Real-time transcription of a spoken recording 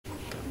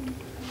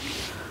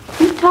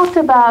talked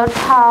about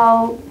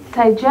how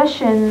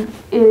digestion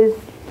is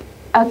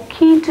a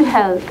key to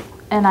health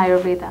in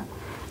Ayurveda.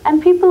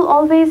 And people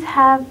always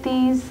have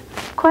these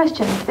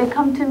questions. They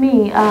come to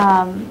me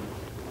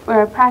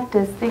where I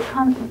practice.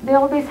 They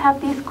always have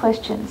these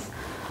questions.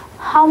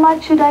 How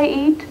much should I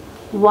eat?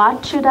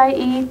 What should I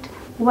eat?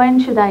 When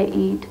should I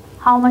eat?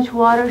 How much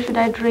water should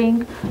I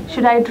drink?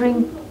 Should I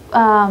drink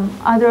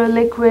other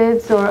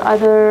liquids or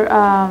other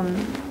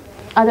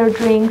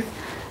drinks?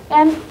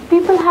 And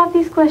people have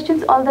these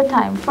questions all the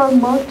time. For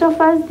most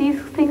of us,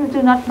 these things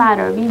do not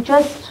matter. We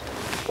just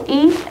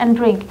eat and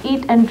drink,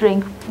 eat and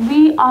drink.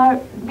 We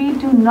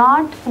do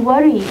not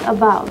worry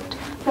about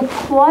the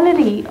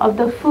quality of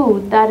the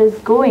food that is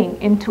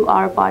going into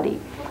our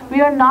body.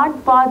 We are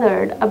not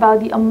bothered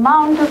about the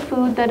amount of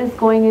food that is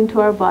going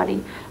into our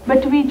body,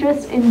 but we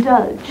just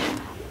indulge.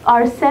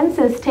 Our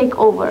senses take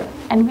over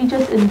and we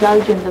just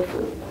indulge in the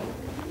food.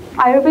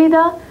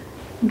 Ayurveda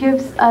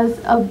gives us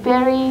a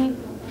very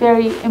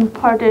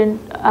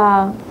important,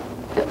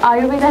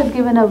 Ayurveda has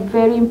given a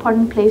very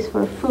important place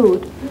for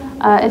food,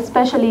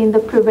 especially in the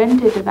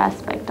preventative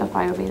aspect of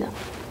Ayurveda.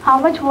 How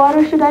much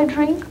water should I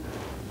drink?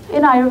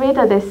 In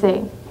Ayurveda they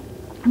say,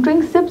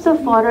 drink sips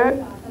of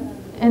water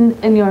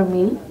in your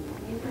meal.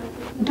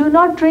 Do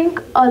not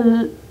drink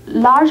a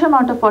large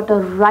amount of water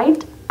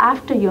right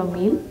after your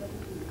meal,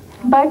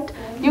 but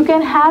you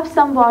can have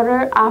some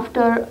water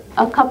after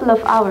a couple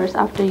of hours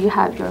after you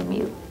have your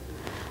meal.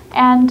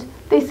 And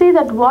they say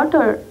that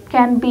water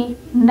can be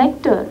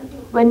nectar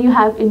when you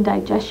have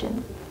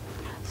indigestion.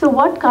 So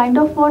what kind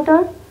of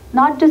water?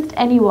 Not just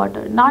any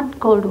water, not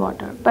cold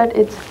water, but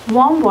it's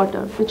warm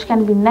water which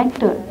can be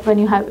nectar when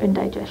you have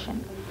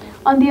indigestion.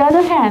 On the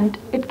other hand,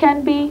 it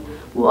can be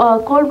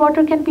cold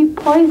water can be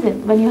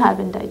poison when you have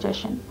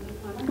indigestion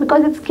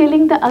because it's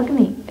killing the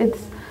Agni.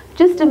 It's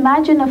just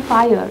imagine a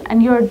fire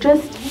and you're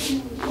just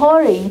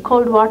pouring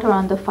cold water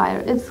on the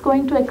fire. It's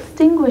going to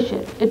extinguish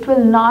it. It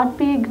will not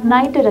be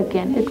ignited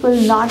again. It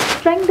will not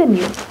strengthen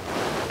you.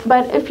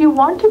 But if you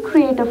want to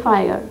create a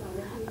fire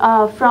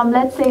from,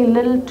 let's say,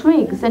 little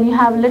twigs, and you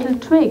have little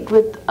twig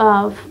with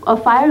a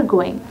fire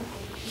going,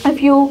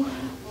 if you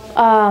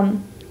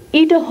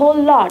eat a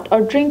whole lot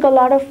or drink a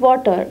lot of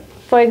water,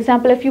 for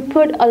example, if you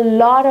put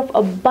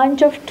a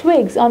bunch of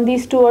twigs on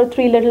these 2 or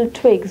 3 little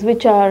twigs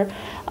which are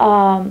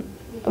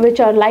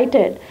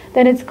lighted,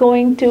 then it's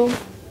going to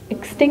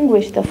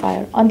extinguish the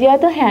fire. On the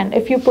other hand,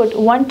 if you put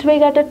 1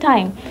 twig at a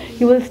time,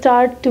 you will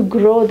start to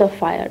grow the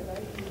fire.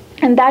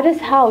 And that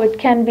is how it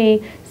can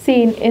be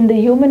seen in the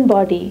human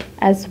body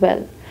as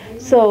well.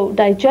 So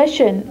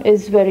digestion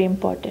is very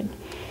important.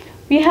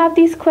 We have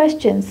these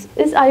questions.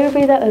 Is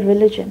Ayurveda a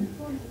religion?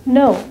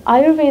 No,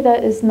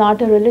 Ayurveda is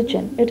not a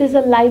religion. It is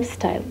a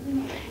lifestyle.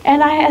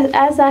 And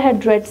as I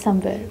had read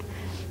somewhere,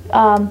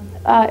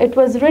 it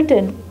was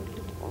written,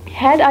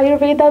 had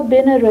Ayurveda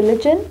been a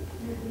religion,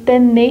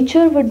 then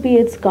nature would be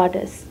its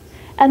goddess.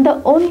 And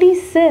the only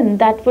sin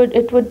that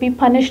it would be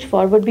punished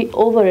for would be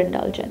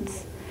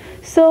overindulgence.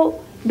 So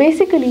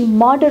basically,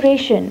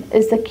 moderation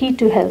is the key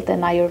to health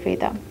in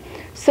Ayurveda.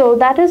 So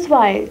that is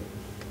why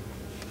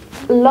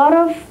a lot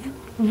of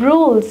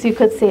rules, you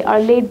could say, are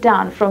laid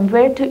down from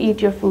where to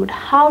eat your food,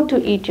 how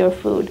to eat your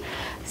food.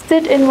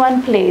 Sit in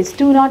one place.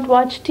 Do not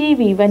watch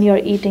TV when you're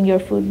eating your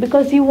food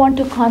because you want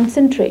to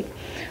concentrate.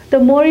 The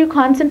more you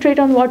concentrate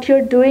on what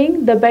you're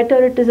doing, the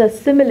better it is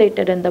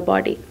assimilated in the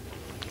body.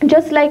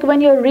 Just like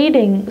when you're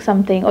reading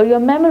something or you're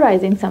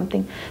memorizing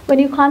something, when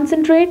you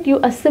concentrate, you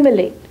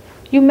assimilate.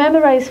 You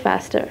memorize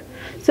faster.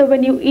 So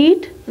when you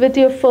eat with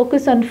your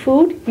focus on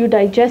food, you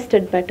digest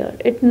it better.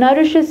 It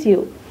nourishes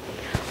you.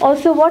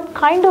 Also, what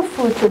kind of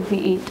food should we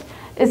eat?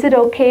 Is it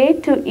okay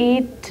to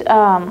eat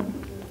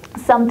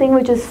something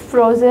which is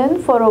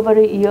frozen for over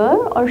a year,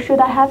 or should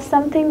I have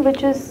something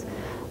which is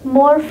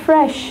more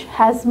fresh,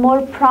 has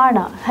more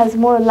prana, has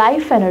more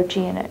life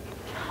energy in it?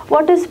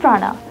 What is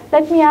prana?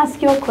 Let me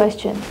ask you a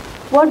question.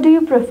 What do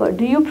you prefer?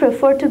 Do you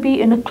prefer to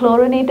be in a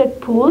chlorinated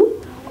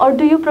pool, or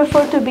do you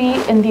prefer to be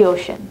in the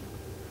ocean?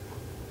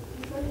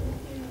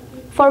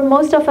 For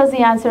most of us, the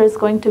answer is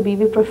going to be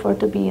we prefer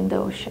to be in the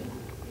ocean.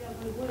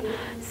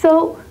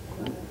 So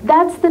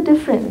that's the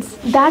difference.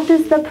 That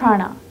is the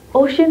prana.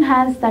 Ocean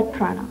has that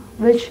prana,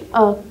 which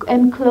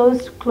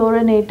enclosed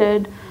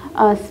chlorinated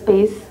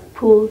space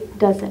pool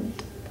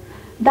doesn't.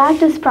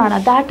 That is prana.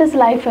 That is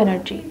life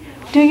energy.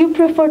 Do you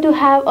prefer to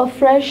have a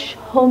fresh,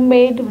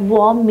 homemade,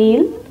 warm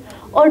meal,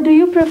 or do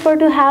you prefer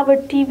to have a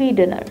TV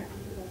dinner?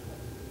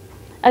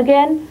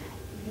 Again,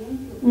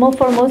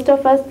 for most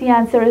of us, the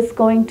answer is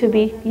going to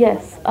be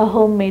yes, a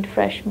homemade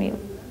fresh meal.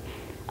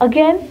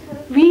 Again,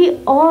 we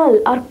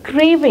all are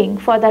craving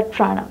for that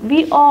prana.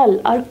 We all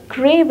are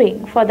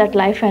craving for that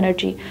life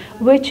energy,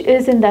 which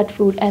is in that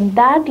food. And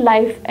that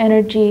life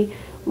energy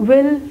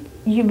will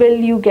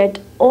you get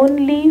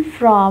only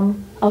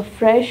from a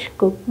fresh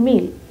cooked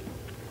meal.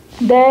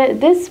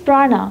 This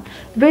prana,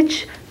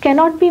 which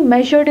cannot be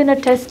measured in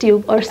a test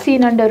tube or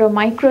seen under a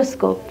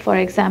microscope, for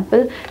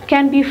example,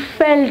 can be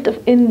felt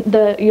in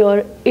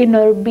your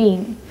inner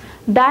being.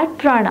 That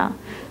prana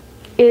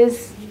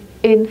is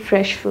in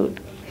fresh food.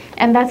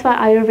 And that's why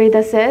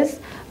Ayurveda says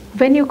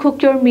when you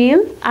cook your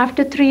meal,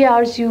 after 3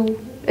 hours,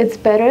 it's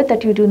better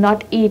that you do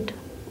not eat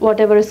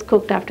whatever is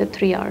cooked after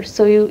 3 hours.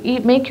 So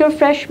you make your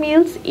fresh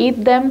meals,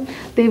 eat them.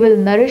 They will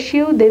nourish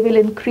you. They will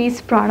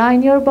increase prana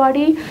in your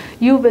body.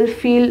 You will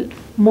feel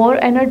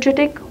more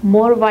energetic,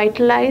 more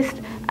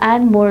vitalized,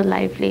 and more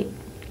lively.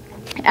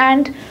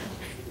 And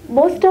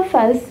most of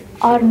us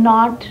are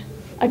not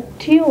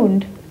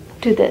attuned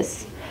to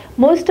this.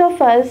 Most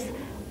of us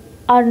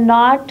are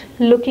not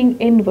looking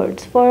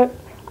inwards. For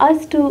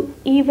us to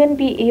even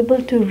be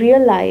able to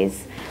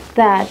realize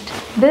that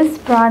this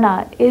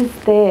prana is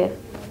there,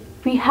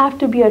 we have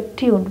to be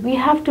attuned. We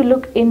have to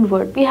look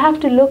inward. We have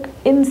to look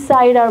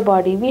inside our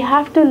body. We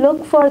have to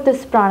look for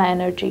this prana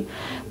energy.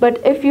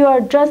 But if you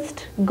are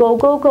just go,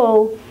 go,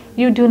 go,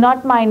 you do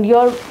not mind.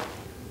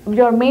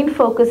 Your main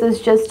focus is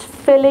just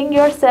filling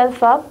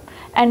yourself up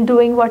and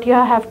doing what you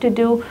have to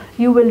do.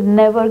 You will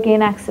never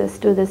gain access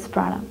to this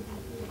prana.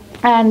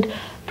 And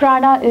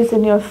prana is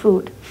in your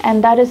food.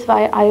 And that is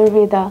why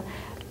Ayurveda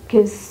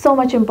gives so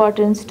much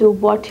importance to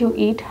what you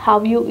eat,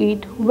 how you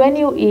eat, when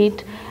you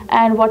eat,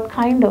 and what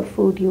kind of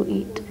food you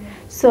eat.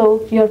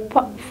 So your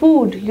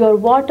food, your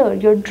water,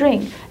 your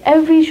drink,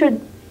 every should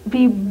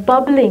be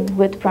bubbling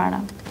with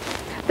prana.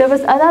 There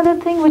was another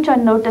thing which I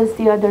noticed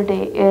the other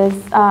day is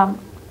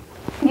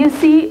you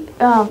see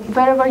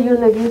wherever you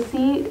live, you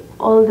see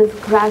all this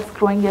grass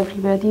growing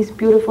everywhere, these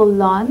beautiful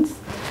lawns,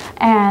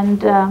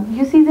 and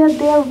you see that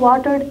they are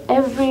watered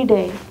every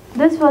day.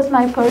 This was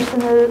my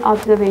personal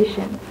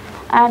observation.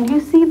 And you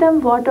see them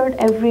watered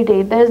every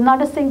day. There is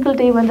not a single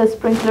day when the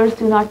sprinklers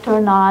do not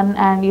turn on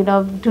and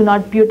do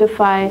not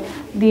beautify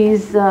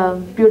these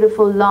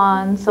beautiful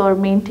lawns or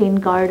maintain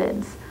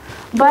gardens.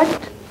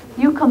 But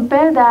you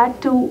compare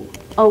that to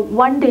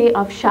one day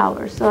of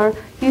showers, or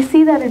you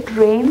see that it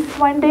rains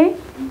one day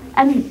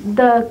and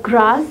the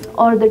grass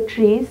or the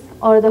trees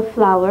or the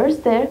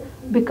flowers there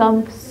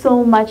become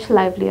so much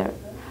livelier.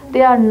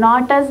 They are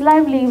not as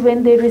lively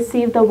when they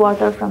receive the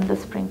water from the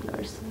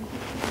sprinklers.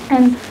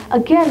 And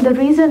again, the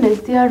reason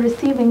is they are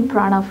receiving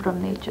prana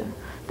from nature.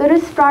 There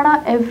is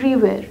prana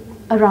everywhere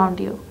around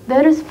you.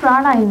 There is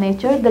prana in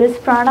nature. There is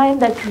prana in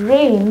that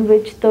rain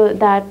which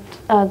that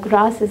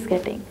grass is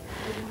getting.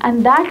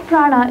 And that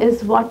prana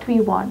is what we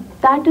want.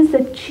 That is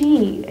the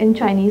chi in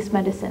Chinese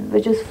medicine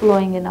which is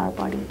flowing in our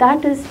body.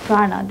 That is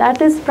prana.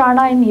 That is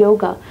prana in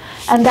yoga.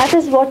 And that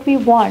is what we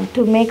want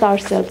to make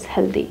ourselves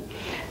healthy.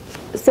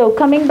 So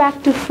coming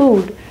back to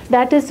food,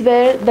 that is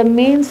where the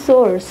main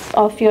source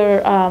of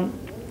your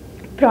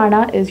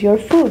prana is your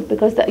food,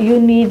 because you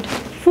need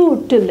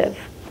food to live.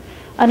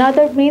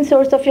 Another main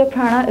source of your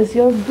prana is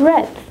your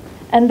breath.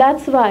 And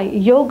that's why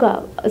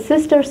yoga, a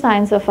sister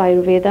science of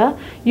Ayurveda,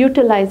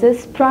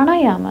 utilizes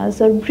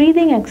pranayamas or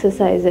breathing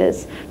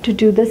exercises to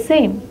do the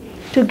same,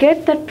 to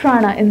get that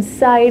prana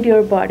inside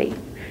your body,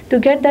 to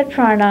get that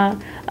prana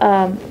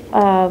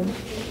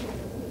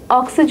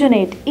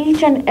oxygenate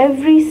each and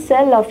every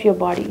cell of your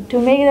body, to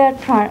make that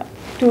prana,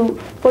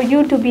 for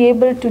you to be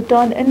able to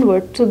turn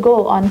inward, to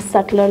go on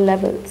subtler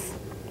levels.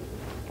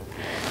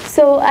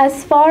 So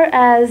as far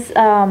as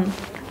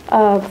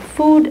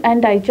food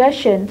and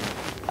digestion,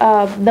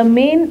 the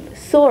main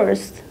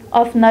source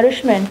of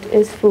nourishment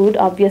is food,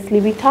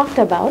 obviously we talked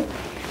about,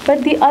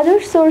 but the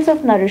other source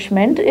of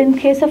nourishment in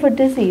case of a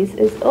disease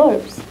is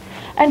herbs.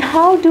 And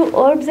how do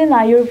herbs in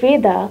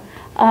Ayurveda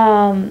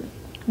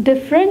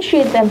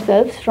differentiate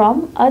themselves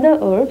from other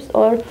herbs,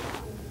 or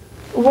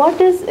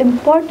what is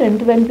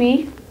important when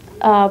we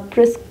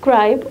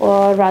prescribe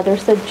or rather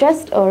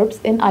suggest herbs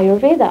in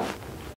Ayurveda?